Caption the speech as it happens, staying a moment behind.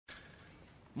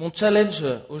Mon challenge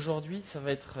aujourd'hui, ça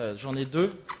va être, j'en ai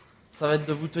deux, ça va être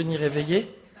de vous tenir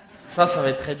éveillés. Ça va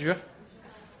être très dur.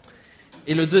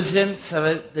 Et le deuxième, ça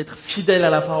va être d'être fidèle à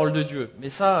la parole de Dieu. Mais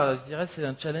ça, je dirais, c'est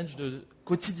un challenge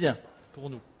quotidien pour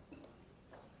nous.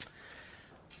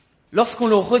 Lorsqu'on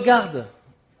le regarde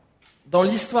dans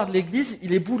l'histoire de l'Église,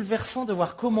 il est bouleversant de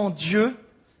voir comment Dieu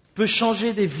peut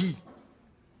changer des vies.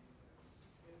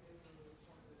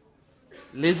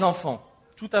 Les enfants,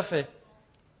 tout à fait.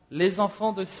 Les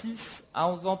enfants de 6 à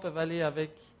 11 ans peuvent aller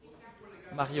avec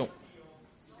Marion.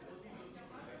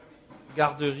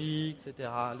 Garderie, etc.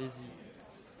 Allez-y.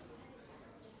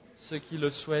 Ceux qui le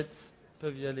souhaitent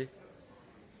peuvent y aller.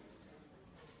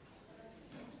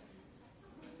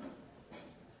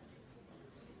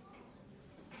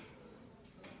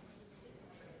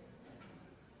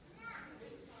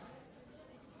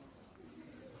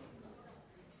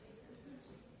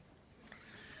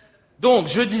 Donc,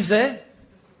 je disais,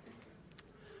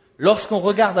 lorsqu'on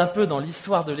regarde un peu dans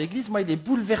l'histoire de l'Église, moi, il est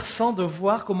bouleversant de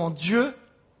voir comment Dieu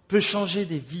peut changer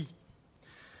des vies,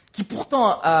 qui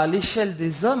pourtant, à l'échelle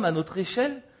des hommes, à notre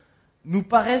échelle, nous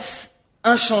paraissent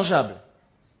inchangeables.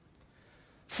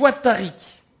 Fouad Tariq,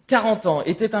 40 ans,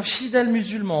 était un fidèle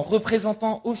musulman,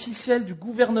 représentant officiel du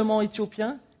gouvernement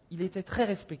éthiopien. Il était très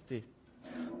respecté.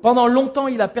 Pendant longtemps,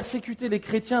 il a persécuté les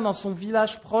chrétiens dans son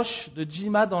village proche de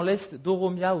Djima, dans l'est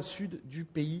d'Oromia, au sud du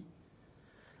pays.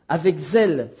 Avec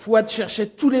zèle, Fouad cherchait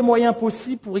tous les moyens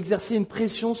possibles pour exercer une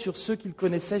pression sur ceux qu'il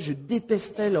connaissait. « Je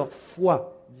détestais leur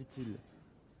foi », dit-il.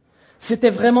 C'était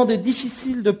vraiment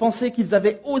difficile de penser qu'ils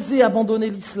avaient osé abandonner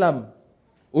l'islam.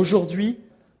 Aujourd'hui,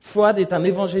 Fouad est un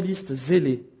évangéliste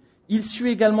zélé. Il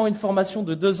suit également une formation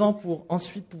de 2 ans pour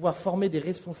ensuite pouvoir former des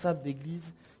responsables d'église.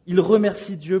 Il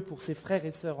remercie Dieu pour ses frères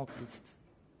et sœurs en Christ.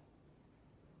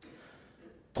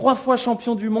 3 fois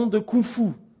champion du monde de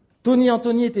kung-fu, Tony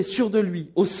Anthony était sûr de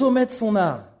lui, au sommet de son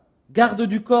art, garde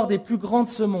du corps des plus grands de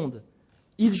ce monde.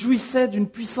 Il jouissait d'une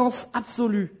puissance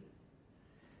absolue.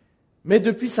 Mais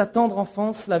depuis sa tendre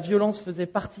enfance, la violence faisait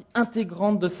partie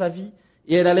intégrante de sa vie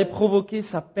et elle allait provoquer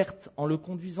sa perte en le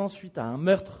conduisant suite à un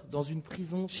meurtre dans une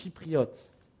prison chypriote.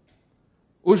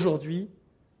 Aujourd'hui,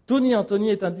 Tony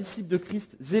Anthony est un disciple de Christ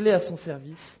zélé à son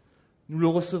service. Nous le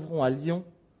recevrons à Lyon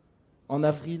en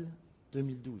avril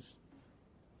 2012.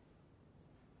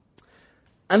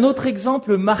 Un autre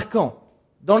exemple marquant,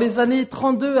 dans les années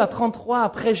 32 à 33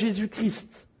 après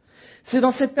Jésus-Christ, c'est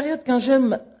dans cette période qu'un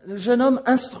jeune homme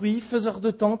instruit, faiseur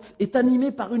de tentes, est animé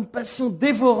par une passion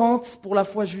dévorante pour la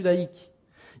foi judaïque.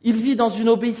 Il vit dans une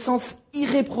obéissance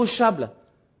irréprochable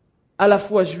à la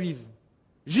foi juive,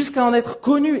 jusqu'à en être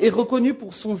connu et reconnu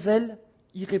pour son zèle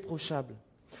irréprochable.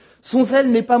 Son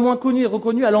zèle n'est pas moins connu et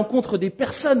reconnu à l'encontre des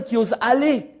personnes qui osent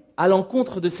aller à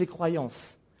l'encontre de ses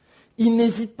croyances. Il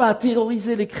n'hésite pas à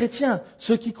terroriser les chrétiens,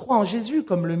 ceux qui croient en Jésus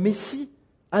comme le Messie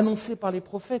annoncé par les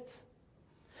prophètes.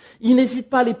 Il n'hésite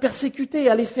pas à les persécuter,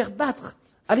 à les faire battre,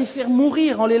 à les faire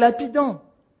mourir en les lapidant.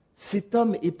 Cet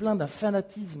homme est plein d'un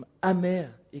fanatisme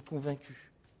amer et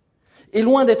convaincu. Et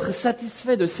loin d'être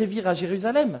satisfait de sévir à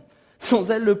Jérusalem, son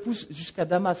zèle le pousse jusqu'à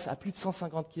Damas, à plus de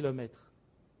 150 kilomètres.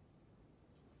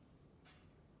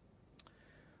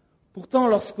 Pourtant,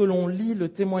 lorsque l'on lit le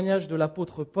témoignage de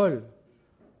l'apôtre Paul,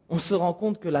 on se rend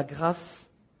compte que la grâce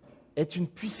est une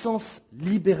puissance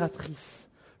libératrice,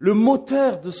 le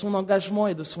moteur de son engagement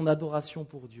et de son adoration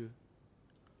pour Dieu.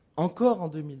 Encore en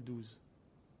 2012,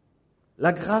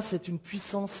 la grâce est une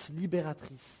puissance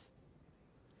libératrice,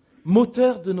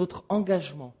 moteur de notre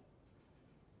engagement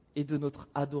et de notre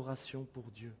adoration pour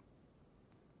Dieu.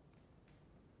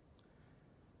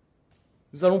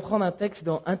 Nous allons prendre un texte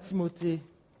dans 1 Timothée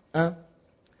 1,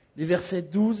 les versets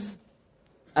 12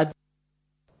 à 17.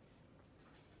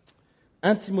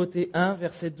 1 Timothée 1,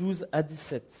 versets 12 à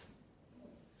 17.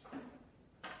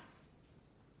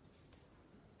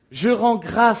 Je rends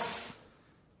grâce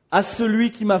à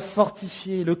celui qui m'a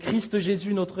fortifié, le Christ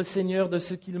Jésus notre Seigneur, de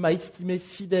ce qu'il m'a estimé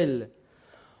fidèle,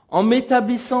 en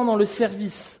m'établissant dans le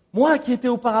service, moi qui étais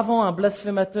auparavant un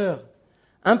blasphémateur,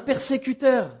 un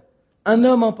persécuteur, un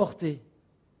homme emporté.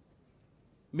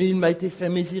 Mais il m'a été fait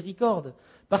miséricorde,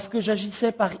 parce que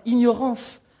j'agissais par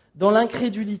ignorance, dans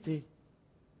l'incrédulité.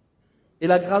 Et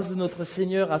la grâce de notre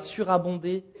Seigneur a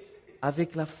surabondé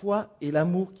avec la foi et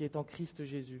l'amour qui est en Christ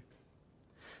Jésus.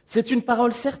 C'est une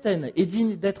parole certaine et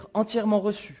digne d'être entièrement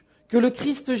reçue, que le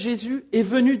Christ Jésus est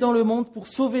venu dans le monde pour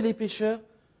sauver les pécheurs,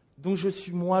 dont je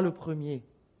suis moi le premier.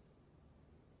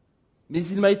 Mais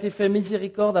il m'a été fait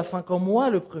miséricorde afin qu'en moi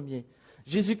le premier,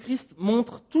 Jésus-Christ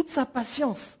montre toute sa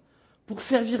patience pour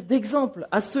servir d'exemple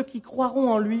à ceux qui croiront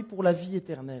en lui pour la vie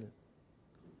éternelle.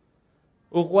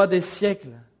 Au roi des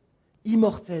siècles,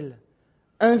 immortel,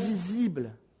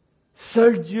 invisible,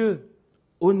 Seul Dieu,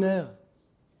 honneur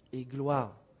et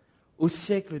gloire, au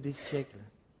siècle des siècles.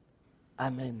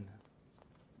 Amen.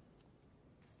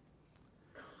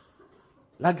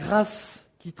 La grâce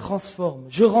qui transforme.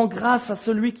 Je rends grâce à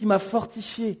celui qui m'a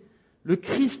fortifié, le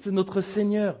Christ notre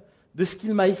Seigneur, de ce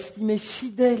qu'il m'a estimé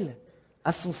fidèle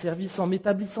à son service, en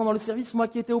m'établissant dans le service, moi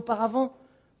qui étais auparavant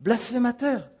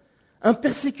blasphémateur, un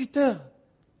persécuteur,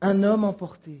 un homme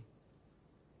emporté.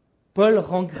 Paul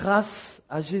rend grâce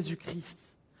à Jésus-Christ.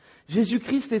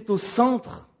 Jésus-Christ est au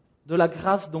centre de la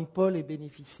grâce dont Paul est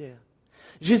bénéficiaire.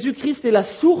 Jésus-Christ est la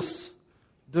source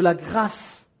de la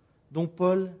grâce dont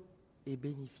Paul est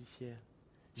bénéficiaire.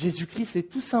 Jésus-Christ est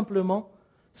tout simplement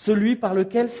celui par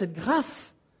lequel cette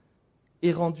grâce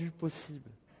est rendue possible.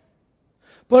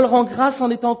 Paul rend grâce en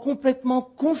étant complètement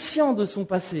conscient de son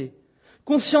passé,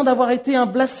 conscient d'avoir été un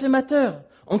blasphémateur,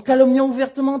 en calomniant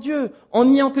ouvertement Dieu, en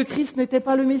niant que Christ n'était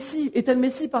pas le Messie, était le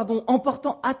Messie, en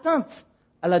portant atteinte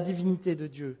à la divinité de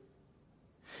Dieu.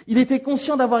 Il était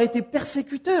conscient d'avoir été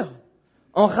persécuteur,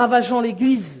 en ravageant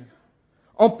l'Église,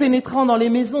 en pénétrant dans les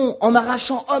maisons, en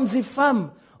arrachant hommes et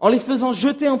femmes, en les faisant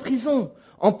jeter en prison,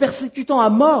 en persécutant à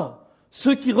mort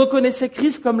ceux qui reconnaissaient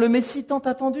Christ comme le Messie tant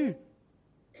attendu.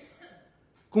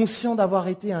 Conscient d'avoir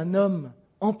été un homme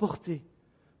emporté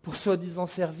pour soi-disant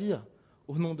servir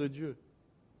au nom de Dieu.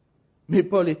 Mais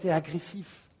Paul était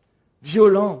agressif,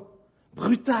 violent,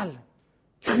 brutal,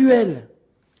 cruel,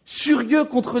 furieux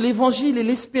contre l'évangile et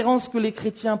l'espérance que les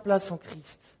chrétiens placent en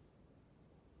Christ.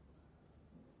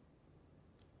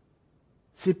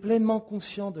 C'est pleinement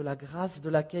conscient de la grâce de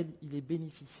laquelle il est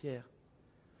bénéficiaire,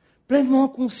 pleinement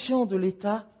conscient de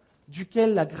l'état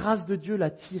duquel la grâce de Dieu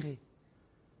l'a tiré,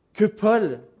 que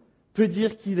Paul peut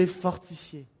dire qu'il est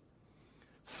fortifié.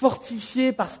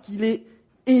 Fortifié parce qu'il est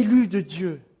élu de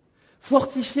Dieu,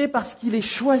 fortifié parce qu'il est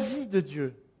choisi de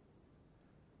Dieu,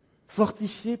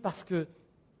 fortifié parce que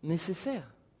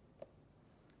nécessaire.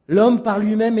 L'homme par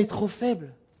lui-même est trop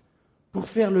faible pour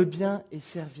faire le bien et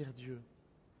servir Dieu.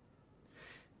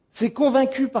 C'est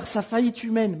convaincu par sa faillite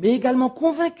humaine, mais également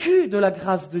convaincu de la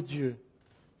grâce de Dieu,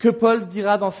 que Paul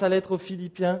dira dans sa lettre aux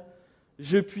Philippiens, «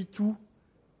 Je puis tout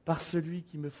par celui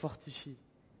qui me fortifie ».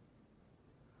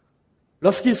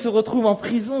 Lorsqu'il se retrouve en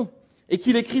prison et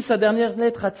qu'il écrit sa dernière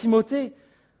lettre à Timothée,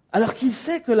 alors qu'il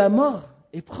sait que la mort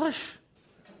est proche,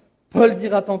 Paul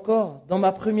dira encore, « Dans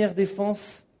ma première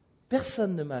défense,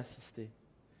 personne ne m'a assisté,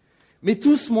 mais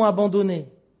tous m'ont abandonné,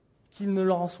 qu'il ne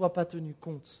leur en soit pas tenu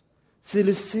compte. C'est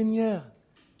le Seigneur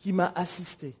qui m'a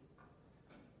assisté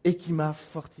et qui m'a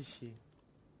fortifié. »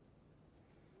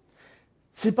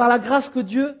 C'est par la grâce de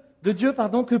Dieu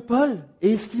que Paul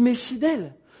est estimé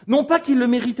fidèle. Non pas qu'il le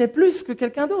méritait plus que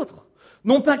quelqu'un d'autre,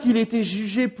 non pas qu'il était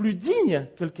jugé plus digne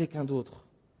que quelqu'un d'autre,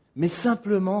 mais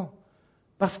simplement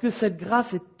parce que cette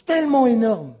grâce est tellement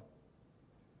énorme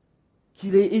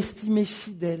qu'il est estimé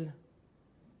fidèle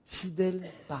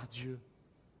par Dieu.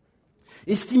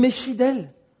 Estimé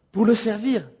fidèle pour le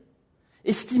servir,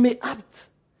 estimé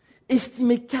apte,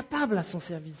 estimé capable à son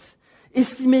service,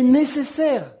 estimé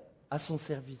nécessaire à son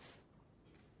service.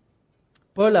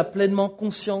 Paul a pleinement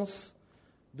conscience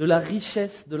de la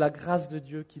richesse de la grâce de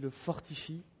Dieu qui le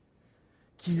fortifie,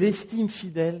 qu'il estime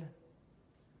fidèle,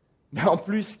 mais en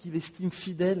plus qu'il estime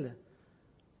fidèle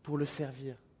pour le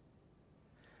servir.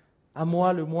 À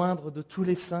moi, le moindre de tous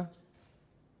les saints,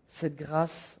 cette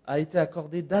grâce a été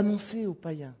accordée d'annoncer aux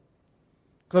païens,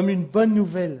 comme une bonne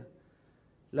nouvelle,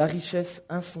 la richesse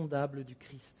insondable du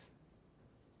Christ.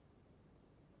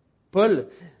 Paul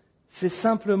s'est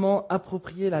simplement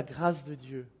approprié la grâce de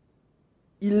Dieu.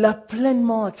 Il l'a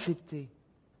pleinement acceptée.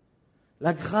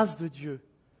 La grâce de Dieu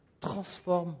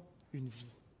transforme une vie.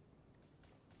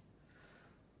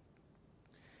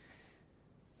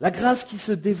 La grâce qui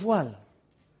se dévoile.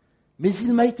 Mais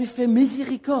il m'a été fait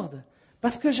miséricorde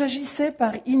parce que j'agissais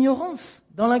par ignorance,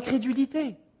 dans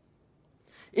l'incrédulité.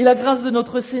 Et la grâce de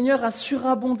notre Seigneur a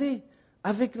surabondé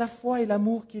avec la foi et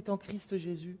l'amour qui est en Christ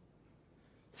Jésus.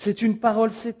 C'est une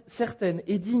parole certaine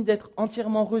et digne d'être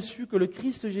entièrement reçue que le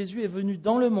Christ Jésus est venu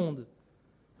dans le monde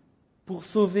pour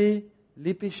sauver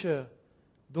les pécheurs,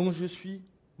 dont je suis,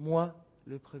 moi,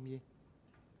 le premier.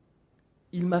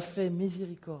 Il m'a fait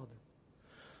miséricorde.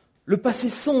 Le passé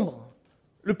sombre,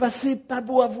 le passé pas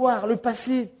beau à voir, le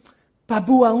passé pas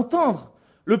beau à entendre,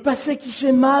 le passé qui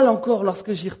fait mal encore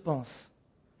lorsque j'y repense.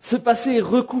 Ce passé est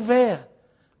recouvert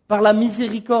par la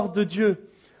miséricorde de Dieu.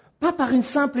 Pas par une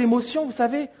simple émotion, vous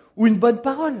savez, ou une bonne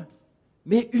parole,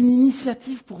 mais une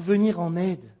initiative pour venir en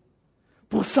aide,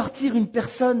 pour sortir une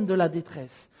personne de la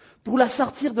détresse, pour la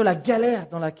sortir de la galère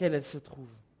dans laquelle elle se trouve.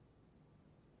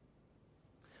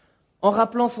 En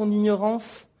rappelant son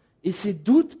ignorance et ses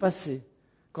doutes passés,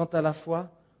 quant à la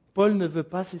foi, Paul ne veut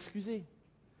pas s'excuser.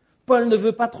 Paul ne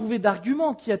veut pas trouver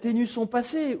d'arguments qui atténuent son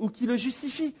passé ou qui le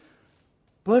justifient.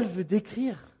 Paul veut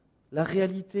décrire la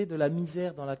réalité de la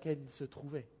misère dans laquelle il se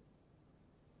trouvait.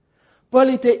 Paul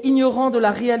était ignorant de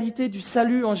la réalité du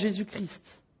salut en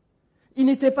Jésus-Christ. Il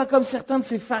n'était pas comme certains de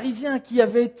ces pharisiens qui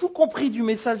avaient tout compris du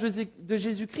message de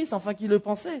Jésus-Christ, enfin qui le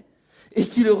pensaient, et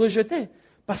qui le rejetaient,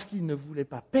 parce qu'ils ne voulaient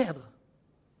pas perdre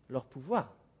leur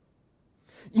pouvoir.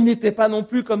 Il n'était pas non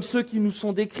plus comme ceux qui nous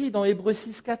sont décrits dans Hébreux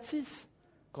 6, 4, 6.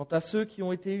 Quant à ceux qui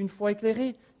ont été une fois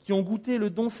éclairés, qui ont goûté le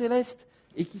don céleste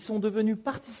et qui sont devenus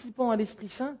participants à l'Esprit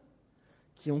Saint,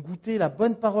 qui ont goûté la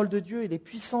bonne parole de Dieu et les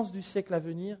puissances du siècle à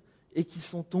venir et qui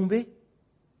sont tombés,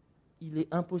 il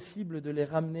est impossible de les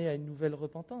ramener à une nouvelle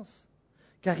repentance,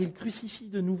 car ils crucifient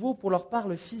de nouveau pour leur part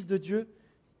le Fils de Dieu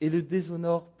et le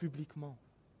déshonorent publiquement.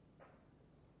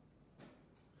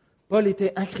 Paul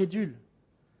était incrédule,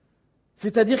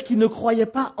 c'est-à-dire qu'il ne croyait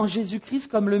pas en Jésus-Christ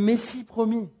comme le Messie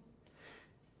promis.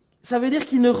 Ça veut dire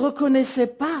qu'il ne reconnaissait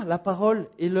pas la parole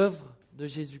et l'œuvre de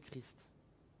Jésus-Christ.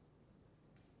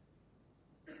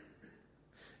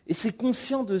 Et c'est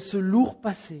conscient de ce lourd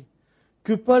passé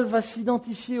que Paul va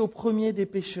s'identifier au premier des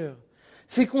pécheurs.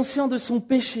 C'est conscient de son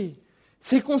péché.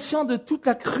 C'est conscient de toute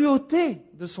la cruauté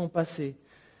de son passé.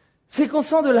 C'est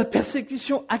conscient de la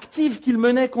persécution active qu'il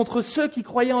menait contre ceux qui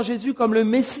croyaient en Jésus comme le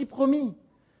Messie promis.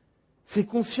 C'est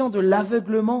conscient de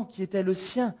l'aveuglement qui était le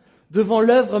sien devant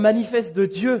l'œuvre manifeste de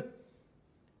Dieu.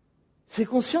 C'est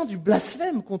conscient du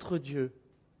blasphème contre Dieu.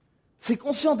 C'est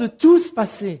conscient de tout ce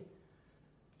passé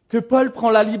que Paul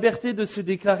prend la liberté de se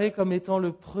déclarer comme étant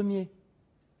le premier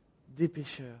des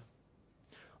pécheurs.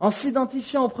 En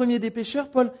s'identifiant au premier des pécheurs,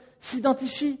 Paul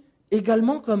s'identifie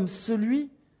également comme celui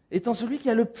qui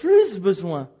a le plus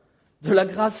besoin de la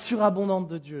grâce surabondante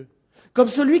de Dieu, comme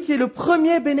celui qui est le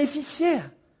premier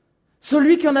bénéficiaire,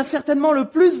 celui qui en a certainement le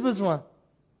plus besoin.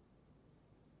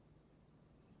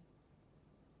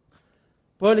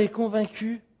 Paul est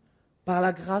convaincu par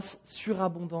la grâce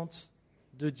surabondante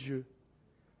de Dieu,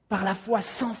 par la foi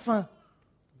sans fin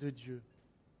de Dieu.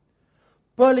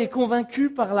 Paul est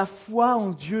convaincu par la foi en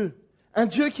Dieu, un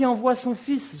Dieu qui envoie son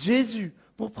Fils Jésus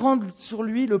pour prendre sur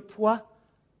lui le poids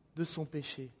de son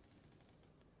péché.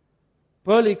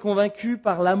 Paul est convaincu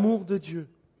par l'amour de Dieu,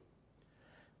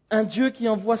 un Dieu qui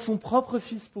envoie son propre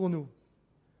Fils pour nous.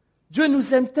 Dieu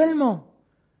nous aime tellement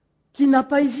qu'il n'a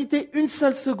pas hésité une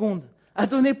seule seconde à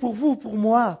donner pour vous, pour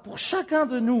moi, pour chacun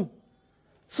de nous,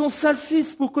 son seul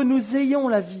Fils pour que nous ayons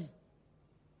la vie.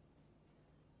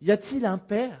 Y a-t-il un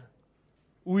père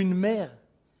ou une mère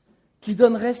qui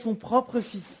donnerait son propre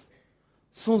Fils,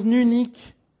 son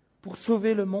unique, pour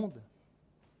sauver le monde?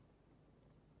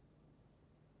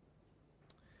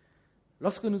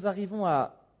 Lorsque nous arrivons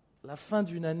à la fin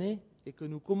d'une année et que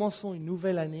nous commençons une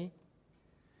nouvelle année,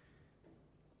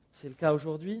 c'est le cas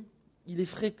aujourd'hui, il est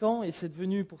fréquent, et c'est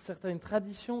devenu pour certains une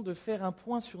tradition, de faire un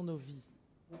point sur nos vies.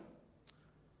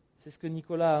 C'est ce que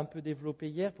Nicolas a un peu développé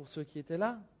hier pour ceux qui étaient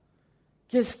là.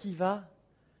 Qu'est-ce qui va?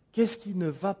 Qu'est-ce qui ne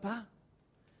va pas?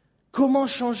 Comment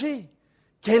changer?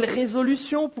 Quelle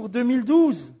résolution pour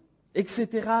 2012?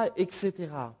 Etc.,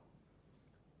 etc.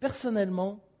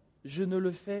 Personnellement, je ne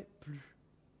le fais plus.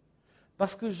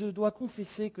 Parce que je dois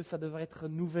confesser que ça devrait être un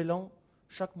nouvel an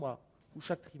chaque mois ou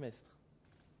chaque trimestre.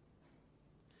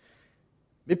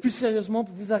 Mais plus sérieusement,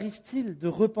 vous arrive-t-il de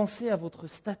repenser à votre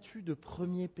statut de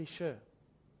premier pécheur?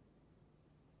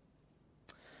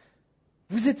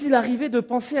 Vous est-il arrivé de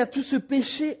penser à tout ce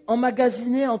péché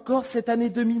emmagasiné encore cette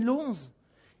année 2011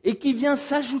 et qui vient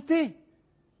s'ajouter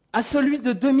à celui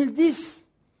de 2010,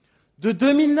 de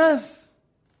 2009,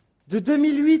 de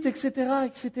 2008, etc.,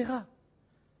 etc.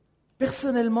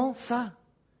 Personnellement, ça,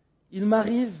 il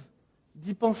m'arrive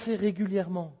d'y penser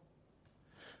régulièrement.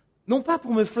 Non pas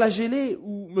pour me flageller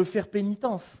ou me faire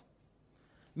pénitence,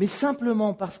 mais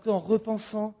simplement parce qu'en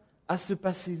repensant à ce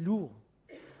passé lourd,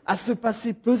 à ce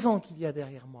passé pesant qu'il y a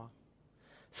derrière moi,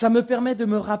 ça me permet de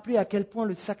me rappeler à quel point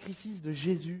le sacrifice de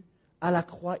Jésus à la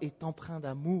croix est empreint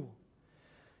d'amour,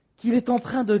 qu'il est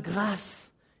empreint de grâce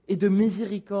et de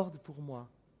miséricorde pour moi.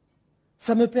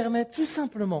 Ça me permet tout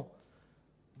simplement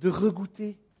de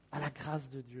regoûter à la grâce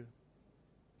de Dieu.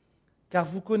 Car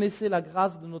vous connaissez la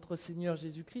grâce de notre Seigneur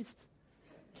Jésus-Christ,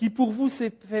 qui pour vous s'est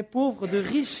fait pauvre de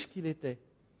riche qu'il était,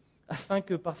 afin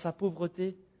que par sa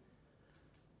pauvreté,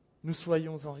 nous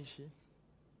soyons enrichis.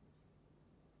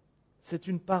 C'est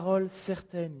une parole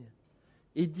certaine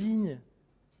et digne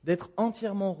d'être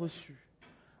entièrement reçue.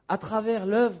 À travers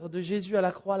l'œuvre de Jésus à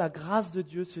la croix, la grâce de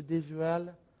Dieu se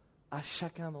dévoile à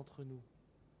chacun d'entre nous.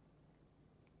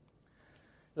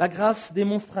 La grâce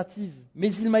démonstrative, mais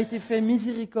il m'a été fait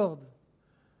miséricorde,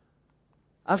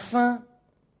 afin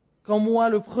qu'en moi,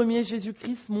 le premier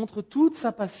Jésus-Christ montre toute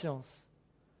sa patience,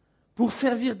 pour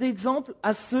servir d'exemple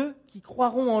à ceux qui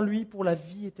croiront en lui pour la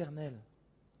vie éternelle.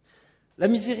 La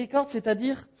miséricorde,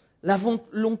 c'est-à-dire la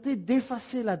volonté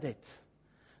d'effacer la dette,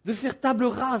 de faire table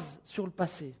rase sur le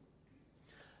passé,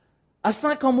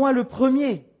 afin qu'en moi, le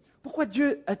premier, pourquoi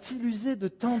Dieu a-t-il usé de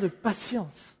tant de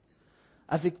patience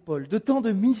avec Paul, de tant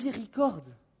de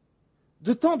miséricorde,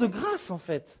 de tant de grâce en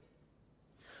fait,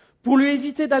 pour lui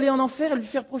éviter d'aller en enfer et lui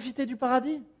faire profiter du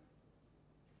paradis?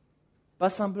 Pas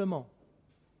simplement.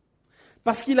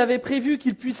 Parce qu'il avait prévu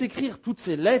qu'il puisse écrire toutes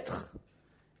ces lettres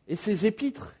et ces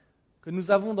épîtres que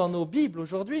nous avons dans nos Bibles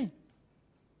aujourd'hui.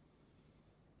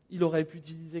 Il aurait pu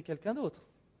utiliser quelqu'un d'autre.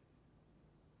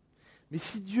 Mais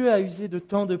si Dieu a usé de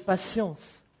tant de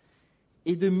patience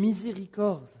et de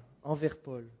miséricorde envers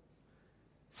Paul,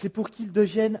 c'est pour qu'il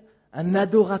devienne un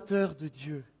adorateur de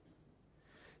Dieu.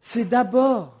 C'est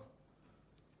d'abord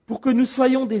pour que nous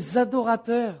soyons des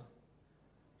adorateurs,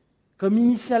 comme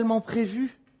initialement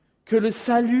prévu, que le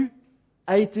salut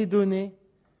a été donné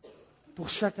pour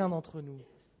chacun d'entre nous,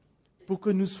 pour que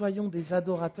nous soyons des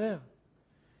adorateurs,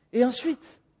 et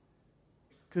ensuite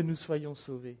que nous soyons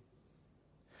sauvés.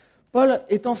 Paul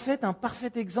est en fait un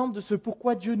parfait exemple de ce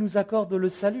pourquoi Dieu nous accorde le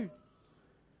salut.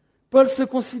 Paul se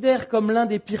considère comme l'un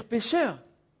des pires pécheurs,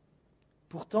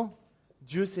 pourtant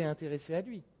Dieu s'est intéressé à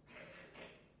lui.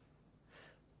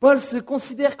 Paul se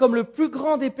considère comme le plus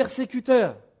grand des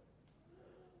persécuteurs.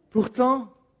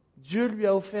 Pourtant, Dieu lui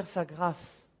a offert sa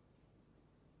grâce.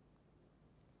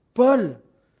 Paul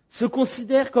se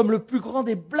considère comme le plus grand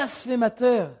des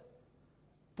blasphémateurs.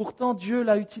 Pourtant, Dieu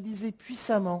l'a utilisé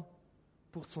puissamment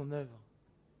pour son œuvre.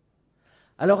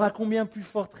 Alors, à combien plus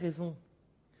forte raison,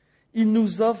 il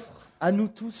nous offre à nous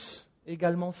tous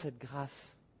également cette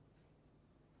grâce.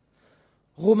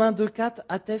 Romains 2,4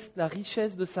 atteste la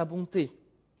richesse de sa bonté,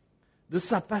 de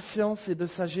sa patience et de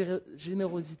sa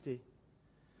générosité.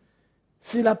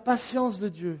 C'est la patience de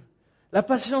Dieu. La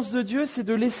patience de Dieu, c'est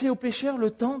de laisser aux pécheurs le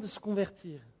temps de se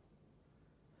convertir.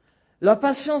 La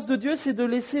patience de Dieu, c'est de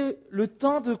laisser le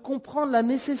temps de comprendre la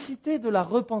nécessité de la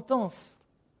repentance.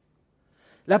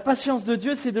 La patience de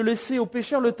Dieu, c'est de laisser aux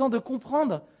pécheurs le temps de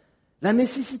comprendre la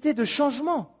nécessité de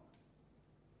changement.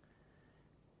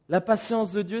 La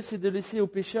patience de Dieu, c'est de laisser aux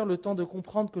pécheurs le temps de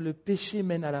comprendre que le péché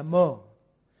mène à la mort,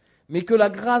 mais que la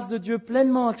grâce de Dieu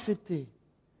pleinement acceptée,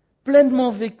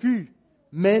 pleinement vécue,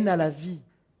 mène à la vie.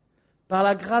 Par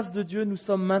la grâce de Dieu, nous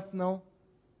sommes maintenant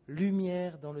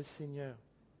lumière dans le Seigneur.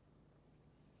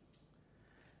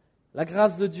 La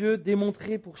grâce de Dieu,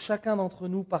 démontrée pour chacun d'entre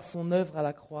nous par son œuvre à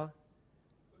la croix,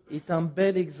 est un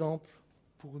bel exemple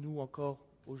pour nous encore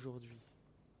aujourd'hui.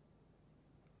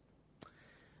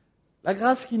 La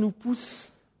grâce qui nous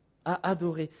pousse à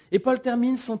adorer. Et Paul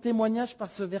termine son témoignage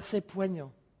par ce verset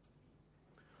poignant.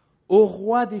 Au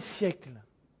roi des siècles,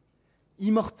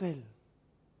 immortel,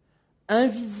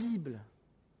 invisible,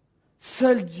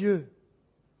 seul Dieu,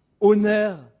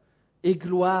 honneur et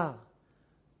gloire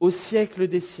au siècle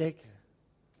des siècles.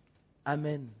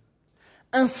 Amen.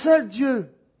 Un seul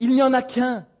Dieu, il n'y en a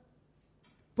qu'un.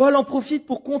 Paul en profite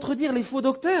pour contredire les faux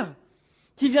docteurs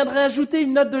qui viendraient ajouter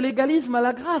une note de légalisme à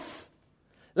la grâce.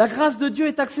 La grâce de Dieu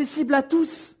est accessible à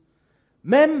tous,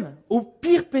 même aux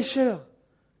pires pécheurs,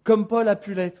 comme Paul a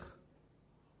pu l'être.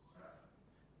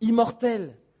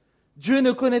 Immortel, Dieu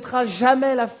ne connaîtra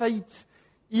jamais la faillite.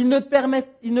 Il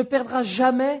ne perdra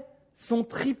jamais son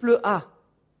triple A.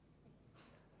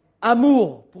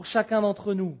 Amour pour chacun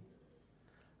d'entre nous.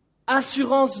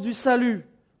 Assurance du salut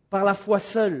par la foi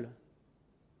seule.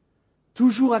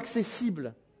 Toujours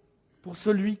accessible pour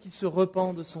celui qui se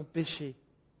repent de son péché.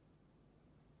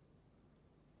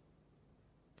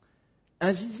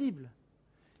 Invisible,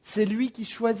 c'est lui qui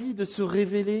choisit de se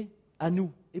révéler à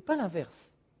nous, et pas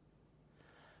l'inverse.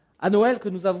 À Noël, que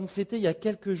nous avons fêté il y a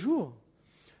quelques jours,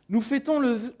 nous fêtons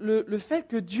le fait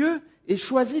que Dieu ait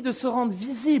choisi de se rendre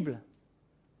visible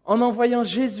en envoyant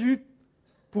Jésus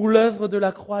pour l'œuvre de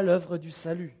la croix, l'œuvre du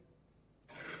salut.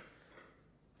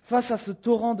 Face à ce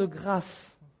torrent de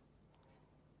grâce,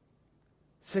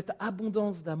 cette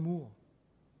abondance d'amour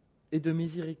et de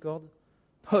miséricorde,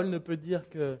 Paul ne peut dire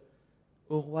que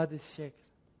au roi des siècles,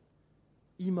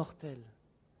 immortel,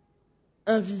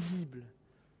 invisible,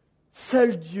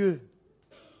 seul Dieu,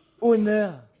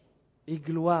 honneur et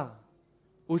gloire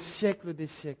au siècle des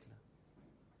siècles.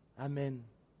 Amen.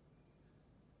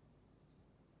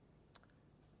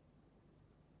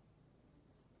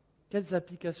 Quelles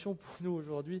applications pour nous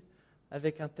aujourd'hui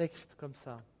avec un texte comme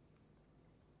ça?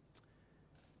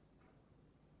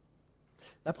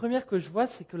 La première que je vois,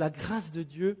 c'est que la grâce de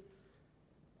Dieu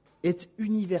est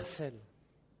universelle.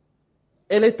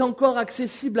 elle est encore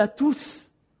accessible à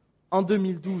tous en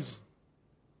 2012.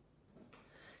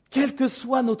 Quel que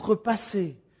soit notre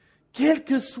passé, quels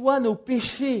que soient nos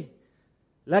péchés,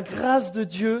 la grâce de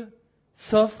Dieu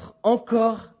s'offre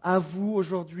encore à vous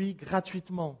aujourd'hui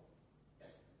gratuitement.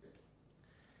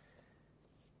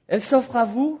 Elle s'offre à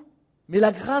vous, mais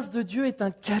la grâce de Dieu est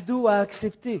un cadeau à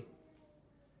accepter.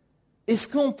 Est-ce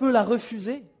qu'on peut la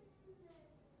refuser ?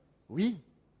 Oui,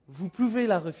 vous pouvez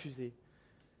la refuser.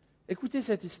 Écoutez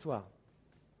cette histoire.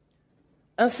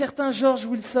 Un certain George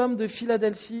Wilson de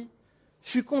Philadelphie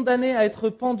fut condamné à être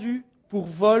pendu pour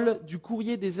vol du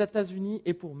courrier des États-Unis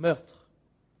et pour meurtre.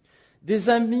 Des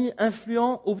amis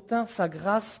influents obtinrent sa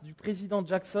grâce du président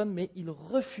Jackson, mais il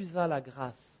refusa la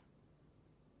grâce.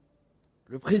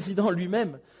 Le président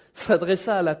lui-même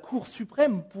s'adressa à la Cour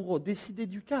suprême pour décider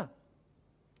du cas.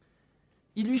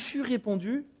 Il lui fut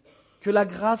répondu que la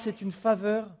grâce est une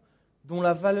faveur dont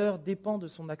la valeur dépend de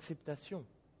son acceptation.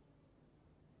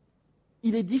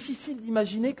 Il est difficile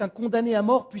d'imaginer qu'un condamné à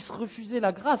mort puisse refuser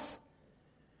la grâce.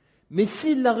 Mais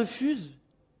s'il la refuse,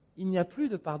 il n'y a plus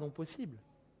de pardon possible.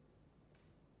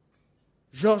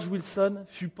 George Wilson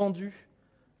fut pendu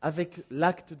avec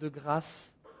l'acte de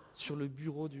grâce sur le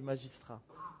bureau du magistrat.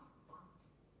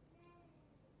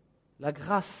 La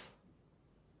grâce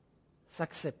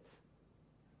s'accepte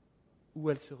ou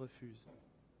elle se refuse.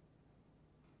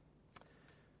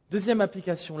 Deuxième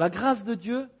application, la grâce de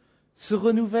Dieu se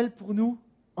renouvelle pour nous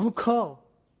encore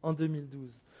en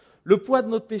 2012. Le poids de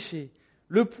notre péché,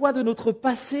 le poids de notre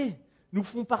passé nous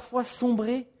font parfois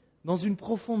sombrer dans une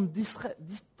profonde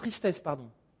tristesse,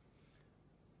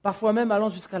 parfois même allant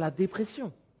jusqu'à la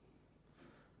dépression.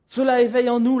 Cela éveille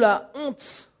en nous la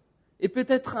honte et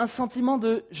peut-être un sentiment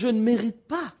de « je ne mérite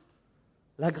pas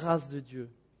la grâce de Dieu ».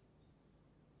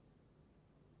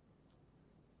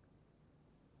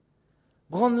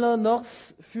 Brownlow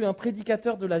North fut un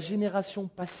prédicateur de la génération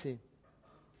passée.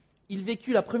 Il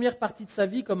vécut la première partie de sa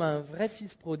vie comme un vrai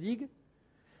fils prodigue,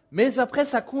 mais après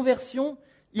sa conversion,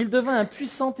 il devint un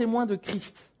puissant témoin de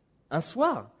Christ. Un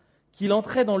soir, qu'il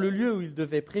entrait dans le lieu où il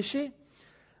devait prêcher,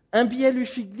 un billet lui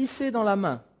fut glissé dans la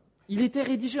main. Il était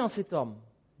rédigé en ces termes.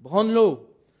 « Brownlow,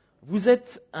 vous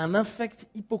êtes un infect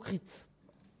hypocrite.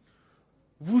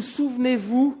 Vous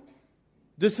souvenez-vous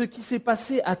de ce qui s'est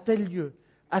passé à tel lieu,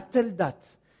 à telle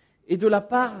date, et de la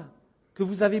part que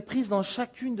vous avez prise dans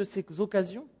chacune de ces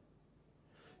occasions ?»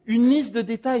 Une liste de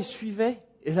détails suivait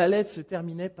et la lettre se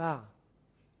terminait par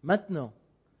 « Maintenant,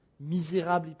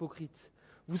 misérable hypocrite,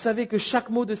 vous savez que chaque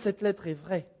mot de cette lettre est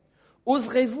vrai.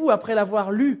 Oserez-vous, après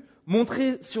l'avoir lu,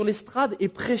 montrer sur l'estrade et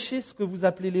prêcher ce que vous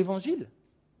appelez l'Évangile ?»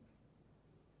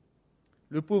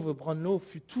 Le pauvre Brownlow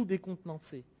fut tout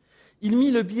décontenancé. Il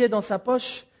mit le billet dans sa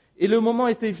poche et le moment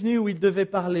était venu où il devait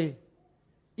parler.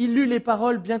 Il lut les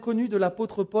paroles bien connues de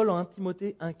l'apôtre Paul en 1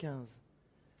 Timothée 1,15.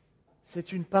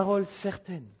 C'est une parole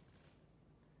certaine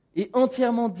et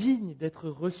entièrement digne d'être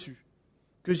reçue,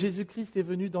 que Jésus-Christ est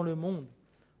venu dans le monde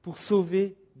pour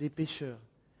sauver des pécheurs.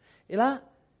 Et là,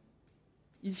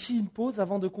 il fit une pause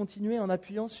avant de continuer en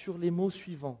appuyant sur les mots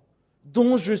suivants. «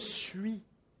 Dont je suis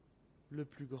le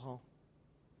plus grand ».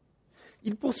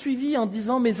 Il poursuivit en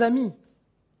disant « Mes amis,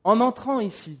 en entrant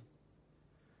ici,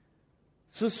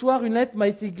 ce soir une lettre m'a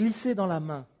été glissée dans la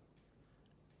main.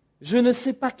 Je ne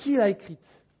sais pas qui l'a écrite,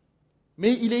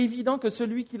 mais il est évident que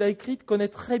celui qui l'a écrite connaît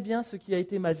très bien ce qui a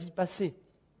été ma vie passée.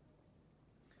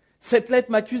 Cette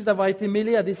lettre m'accuse d'avoir été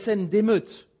mêlé à des scènes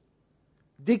d'émeutes,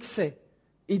 d'excès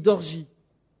et d'orgies.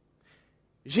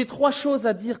 J'ai 3 choses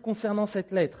à dire concernant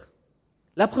cette lettre.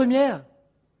 La première,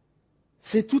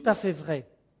 c'est tout à fait vrai.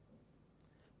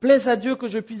 Plaise à Dieu que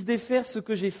je puisse défaire ce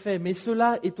que j'ai fait, mais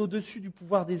cela est au-dessus du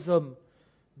pouvoir des hommes.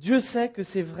 Dieu sait que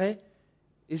c'est vrai,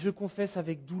 et je confesse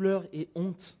avec douleur et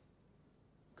honte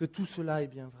que tout cela est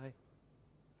bien vrai.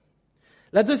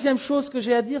 La deuxième chose que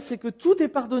j'ai à dire, c'est que tout est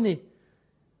pardonné.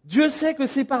 Dieu sait que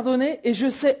c'est pardonné, et je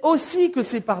sais aussi que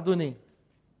c'est pardonné.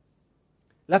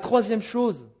 La troisième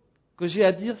chose que j'ai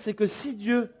à dire, c'est que si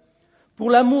Dieu,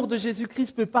 pour l'amour de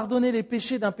Jésus-Christ, peut pardonner les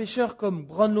péchés d'un pécheur comme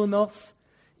Brownlow North,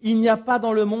 il n'y a pas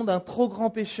dans le monde un trop grand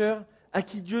pécheur à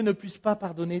qui Dieu ne puisse pas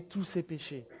pardonner tous ses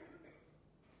péchés.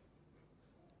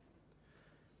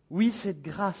 Oui, cette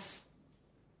grâce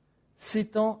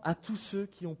s'étend à tous ceux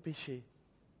qui ont péché.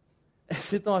 Elle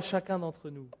s'étend à chacun d'entre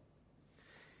nous.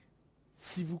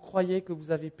 Si vous croyez que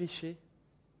vous avez péché,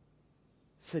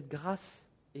 cette grâce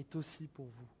est aussi pour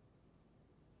vous.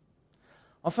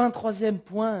 Enfin, troisième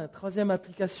point, troisième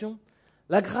application,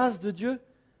 la grâce de Dieu,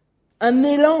 un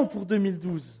élan pour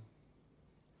 2012.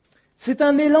 C'est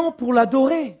un élan pour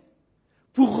l'adorer,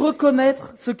 pour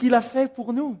reconnaître ce qu'il a fait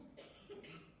pour nous.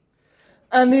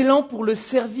 Un élan pour le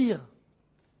servir.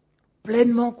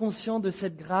 pleinement conscients de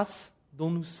cette grâce dont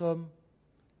nous sommes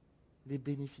les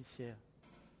bénéficiaires.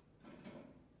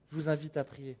 Je vous invite à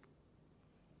prier.